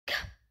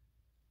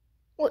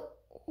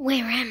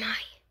Where am I?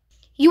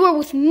 You are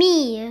with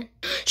me.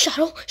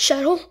 Shadow.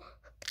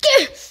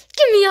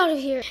 Get me out of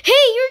here.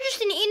 Hey, you're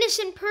just an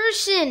innocent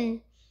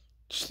person.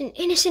 Just an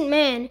innocent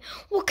man.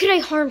 What could I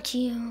harm to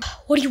you?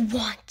 What do you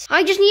want?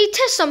 I just need to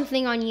test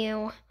something on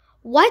you.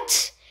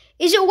 What?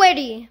 Is it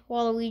ready,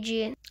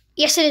 Waluigi?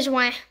 Yes, it is.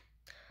 Why?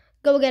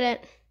 Go get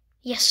it.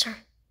 Yes, sir.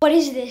 What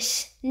is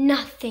this?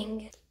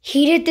 Nothing.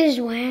 Heat it this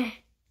way.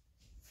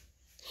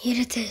 Heat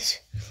it this.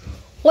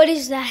 What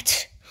is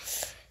that?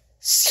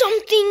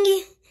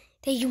 Something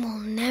that you will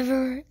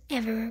never,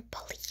 ever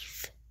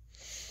believe.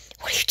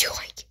 What are you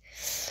doing?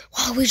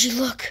 Waluigi,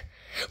 look.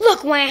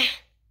 Look, why?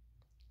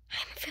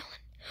 I'm a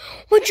villain.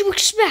 What'd you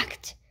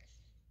expect?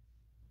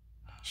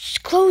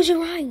 Just close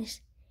your eyes.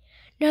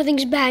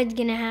 Nothing's bad's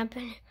gonna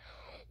happen.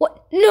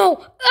 What?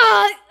 No!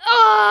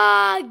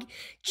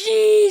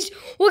 Jeez!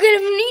 What kind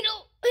of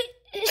needle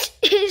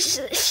is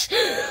this?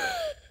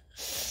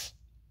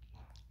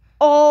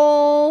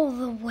 All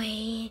the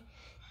way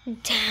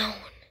down.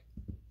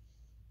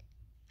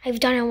 I've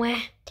done it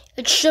way.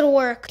 It should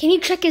work. Can you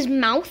check his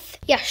mouth?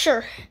 Yeah,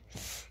 sure.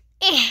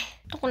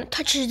 Don't want to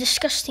touch his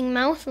disgusting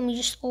mouth. Let me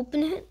just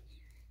open it.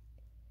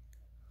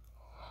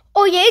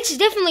 Oh yeah, it's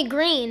definitely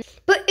green.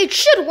 But it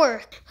should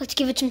work. Let's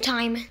give it some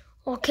time.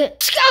 Okay.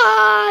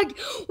 Ag!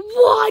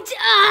 What?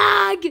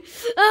 Ag!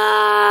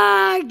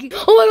 Ag!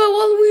 Oh my god,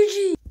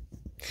 Waluigi!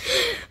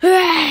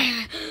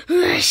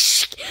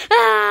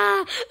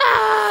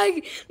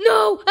 Ag!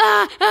 No!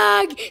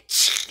 Ag!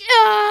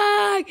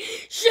 Ag!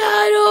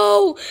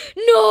 Shadow!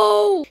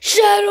 No!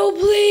 Shadow,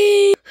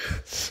 please!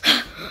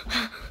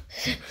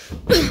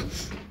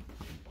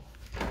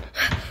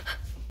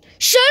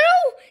 Shadow?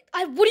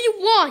 What do you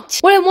want?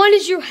 What I want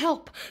is your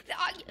help.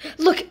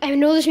 Look, I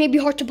know this may be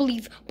hard to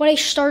believe, but I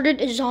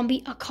started a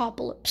zombie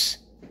apocalypse.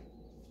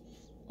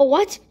 A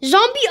what?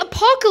 Zombie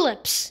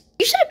apocalypse.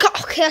 You said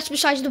okay, that's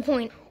besides the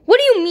point. What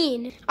do you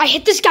mean? I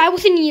hit this guy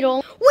with a needle.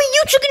 Wait,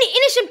 you took an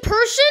innocent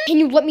person? Can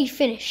you let me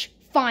finish?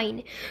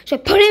 Fine. So I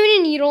put him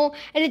in a needle,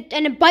 and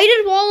it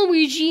bited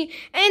Waluigi,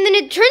 and then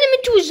it turned him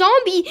into a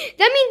zombie.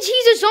 That means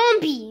he's a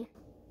zombie.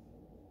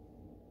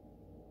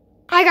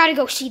 I gotta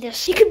go see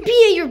this. He could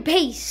be at your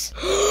base.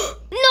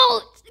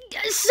 No!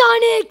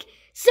 Sonic!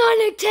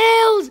 Sonic,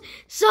 Tails!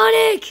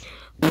 Sonic!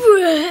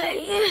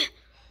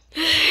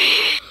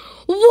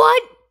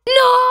 What?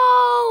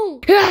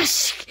 No!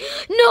 Yes!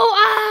 No!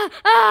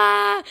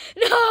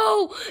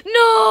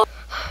 No!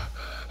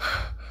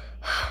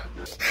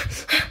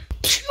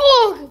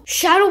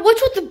 Shadow,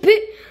 what's with the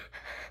bit?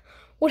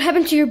 What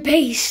happened to your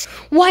base?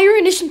 Why are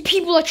innocent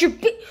people at your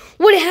base?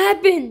 What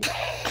happened?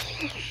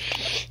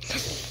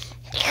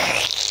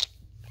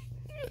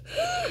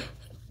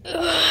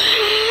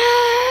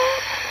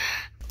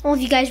 All of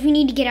you guys, we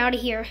need to get out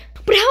of here.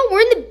 But how?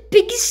 We're in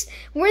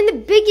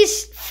the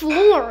biggest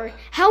floor.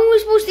 How are we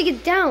supposed to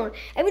get down?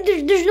 I mean,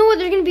 there's no way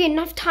there's gonna be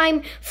enough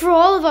time for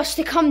all of us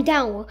to come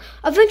down.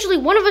 Eventually,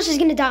 one of us is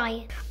gonna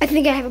die. I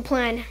think I have a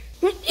plan.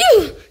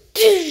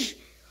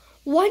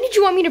 Why did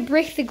you want me to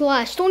break the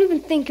glass? Don't even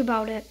think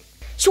about it.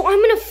 So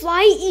I'm gonna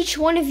fly each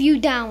one of you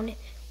down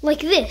like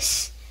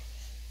this.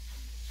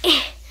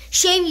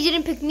 Shame you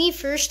didn't pick me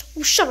first.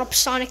 Oh, shut up,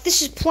 Sonic.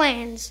 This is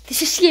plans.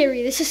 This is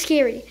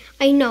scary.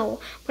 I know.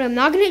 But I'm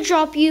not going to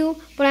drop you,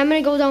 but I'm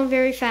going to go down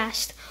very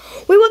fast.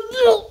 Wait, what?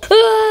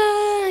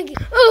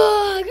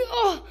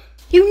 Oh,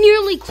 you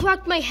nearly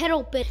cracked my head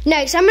open.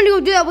 Next, I'm going to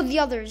go do that with the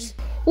others.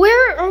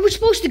 Where are we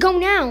supposed to go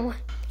now?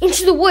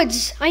 Into the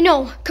woods. I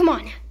know. Come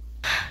on.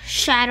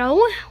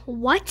 Shadow,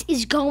 what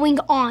is going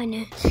on?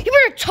 You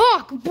better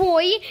talk,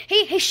 boy.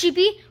 Hey,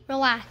 sheepy.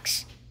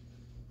 Relax.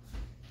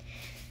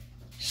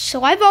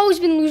 So I've always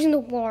been losing the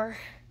war.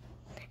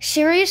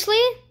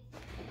 Seriously?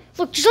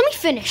 Look, just let me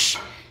finish.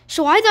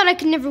 So I thought I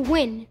could never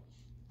win.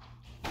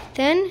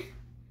 Then,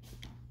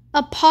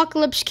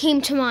 apocalypse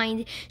came to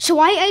mind. So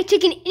I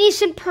took an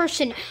innocent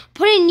person,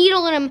 put a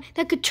needle in him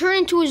that could turn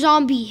into a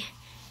zombie.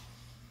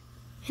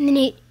 And then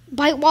it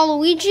bite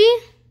Waluigi.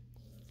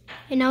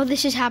 And now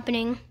this is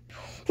happening.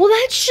 Well,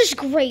 that's just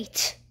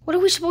great. What are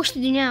we supposed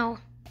to do now?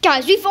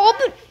 Guys,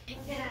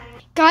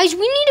 Guys,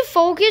 we need to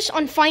focus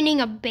on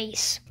finding a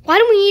base. Why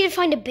do we need to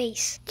find a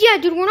base? Yeah,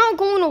 dude, we're not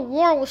going to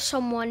war with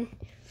someone.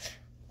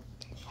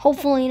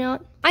 Hopefully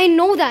not. I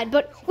know that,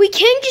 but we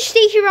can't just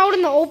stay here out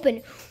in the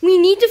open. We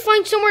need to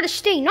find somewhere to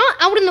stay, not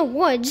out in the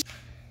woods.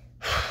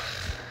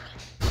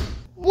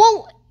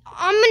 Well,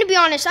 I'm going to be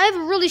honest. I have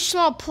a really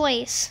small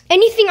place.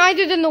 Anything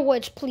other than the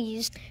woods,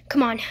 please.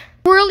 Come on.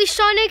 Really,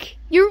 Sonic?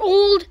 Your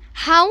old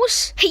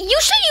house? Hey, you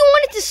said you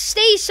wanted to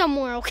stay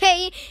somewhere,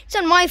 okay? It's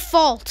not my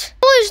fault.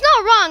 Well, it's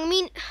not wrong. I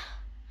mean,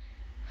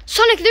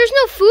 Sonic, there's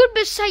no food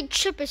beside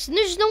Chippus, and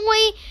there's no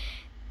way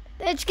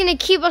that's gonna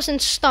keep us in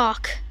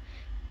stock.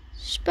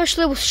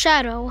 Especially with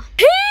Shadow.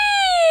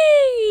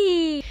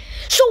 Hey!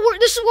 So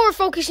this is what we're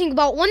focusing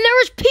about. When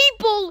there is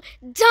people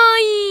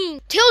dying.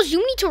 Tails,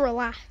 you need to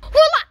relax.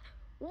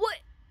 What?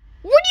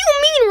 What do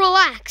you mean,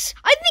 relax?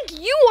 I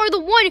think you are the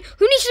one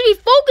who needs to be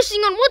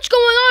focusing on what's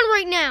going on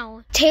right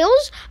now.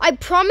 Tails, I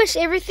promise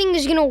everything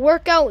is going to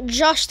work out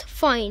just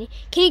fine.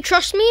 Can you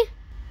trust me?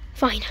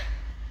 Fine.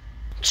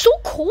 It's so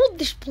cold,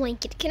 this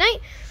blanket. Can I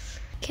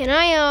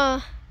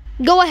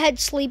go ahead,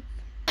 sleep?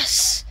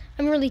 Yes.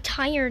 I'm really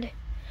tired.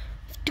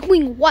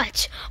 Doing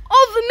what?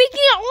 Of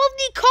making all of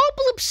the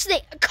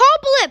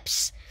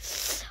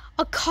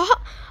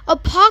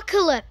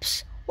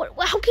apocalypse. What?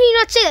 How can you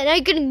not say that? Now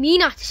you're getting me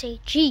not to say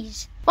it.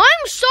 Jeez.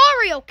 I'm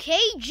sorry,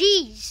 okay?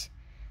 Jeez.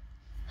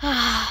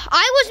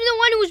 I wasn't the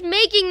one who was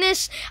making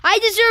this. I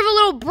deserve a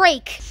little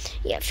break.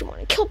 Yeah, if you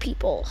want to kill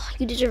people,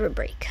 you deserve a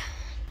break.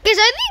 Because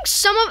I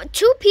think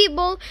 2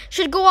 people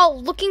should go out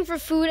looking for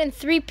food and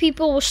 3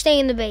 people will stay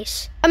in the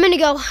base. I'm gonna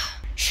go.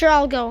 Sure,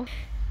 I'll go.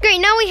 Great,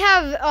 now we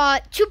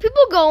have 2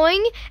 people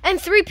going and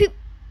 2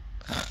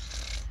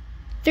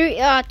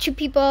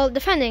 people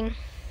defending.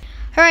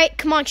 All right,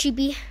 come on,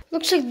 Sheepy.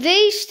 Looks like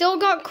they still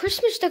got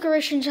Christmas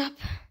decorations up.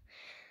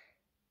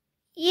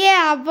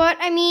 Yeah, but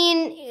I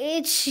mean,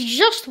 it's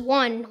just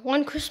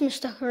one Christmas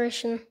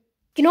decoration.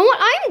 You know what?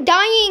 I'm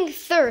dying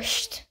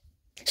thirst.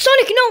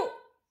 Sonic, no.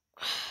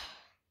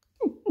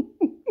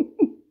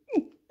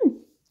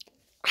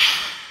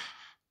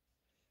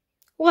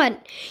 What?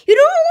 You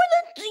don't know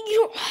where you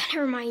don't.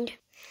 Never mind.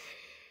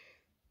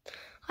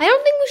 I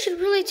don't think we should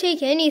really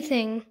take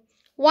anything.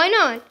 Why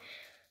not?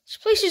 This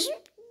place is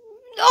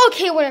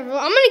okay. Whatever.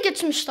 I'm gonna get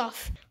some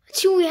stuff.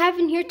 Let's see what we have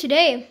in here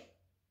today.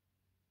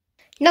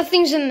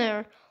 Nothing's in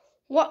there.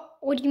 What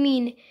do you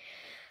mean?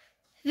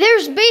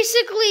 There's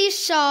basically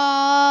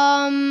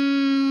some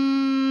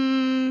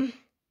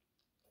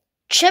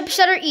chips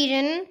that are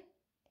eaten,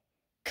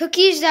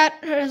 cookies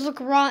that look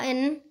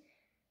rotten,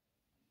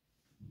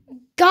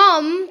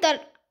 gum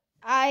that,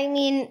 I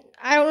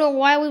don't know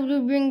why we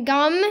would bring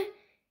gum,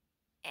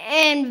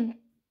 and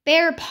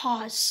bear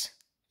paws,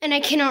 and I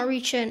cannot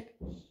reach it.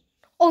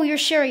 Oh, you're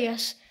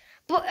serious?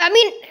 But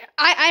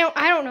I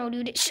don't know,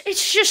 dude.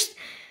 It's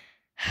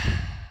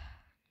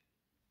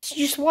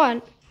just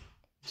what?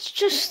 It's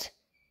just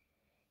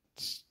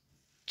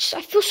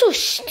I feel so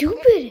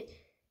stupid.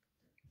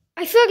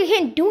 I feel like I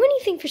can't do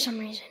anything for some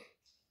reason.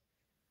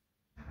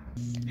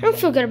 I don't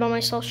feel good about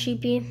myself,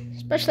 Sheepy,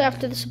 especially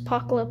after this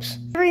apocalypse.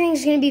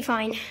 Everything's gonna be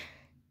fine.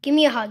 Give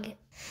me a hug.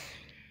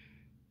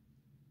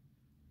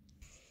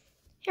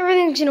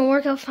 Everything's gonna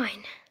work out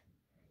fine.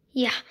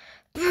 Yeah.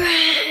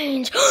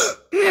 Brains!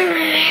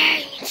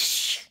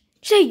 Brains!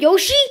 Say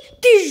Yoshi?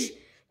 Dish!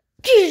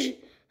 Dish!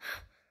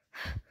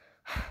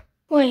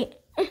 Wait.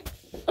 I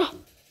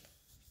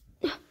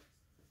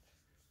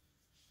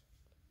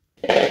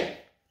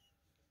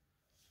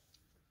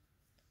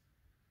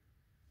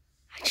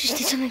just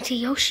did something to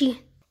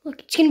Yoshi. Look,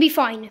 it's gonna be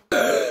fine.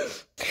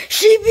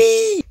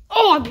 Sheepy!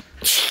 Oh,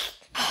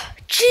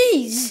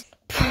 jeez!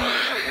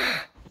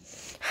 I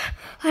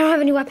don't have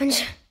any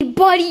weapons.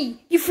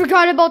 Buddy, you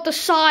forgot about the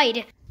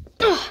side.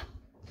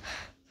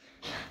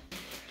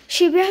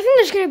 Sheepy, I think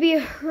there's gonna be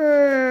a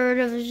herd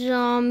of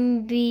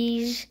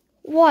zombies.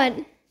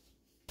 What?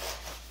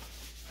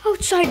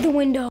 Outside the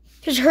window.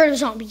 There's a herd of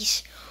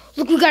zombies.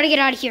 Look, we gotta get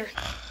out of here.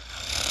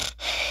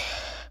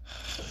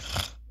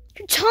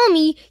 You're telling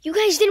me you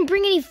guys didn't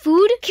bring any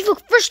food? Okay,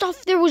 look, first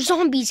off, there was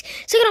zombies.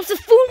 Second off, the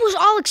food was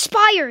all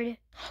expired.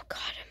 Oh, God.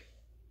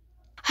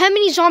 How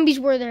many zombies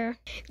were there?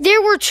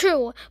 There were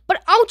 2,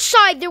 but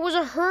outside there was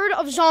a herd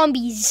of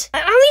zombies.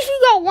 At least we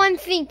got one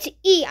thing to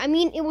eat.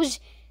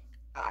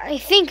 I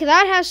think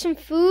that has some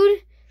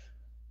food.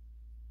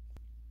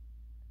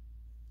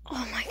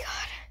 Oh, my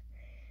God.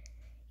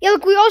 Yeah,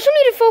 look, we also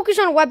need to focus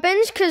on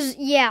weapons, because,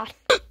 yeah.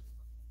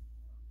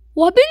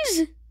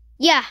 Weapons?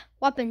 Yeah,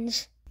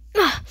 weapons.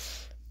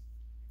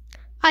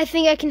 I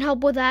think I can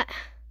help with that.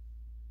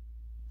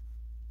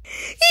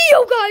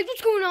 Yo, guys,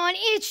 what's going on?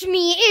 It's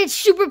me. It's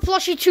Super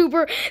Plushie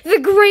Tuber, the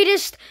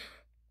greatest.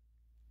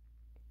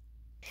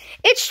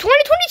 It's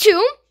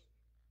 2022.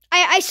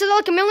 I said that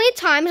like a million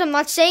times. I'm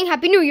not saying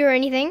Happy New Year or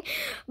anything.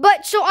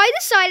 But, so I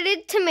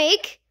decided to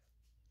make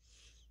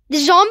the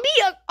Zombie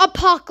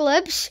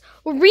Apocalypse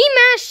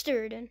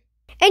Remastered. And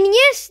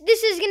yes,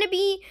 this is gonna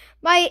be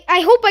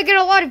I hope I get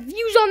a lot of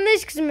views on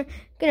this, because I'm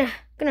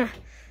gonna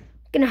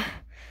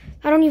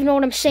I don't even know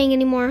what I'm saying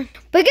anymore.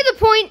 But get the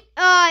point.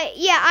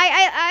 Yeah,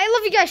 I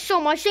love you guys so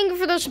much. Thank you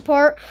for the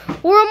support.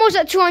 We're almost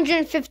at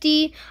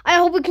 250. I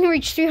hope we can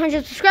reach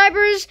 300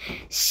 subscribers.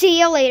 See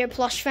ya later,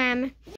 Plush fam.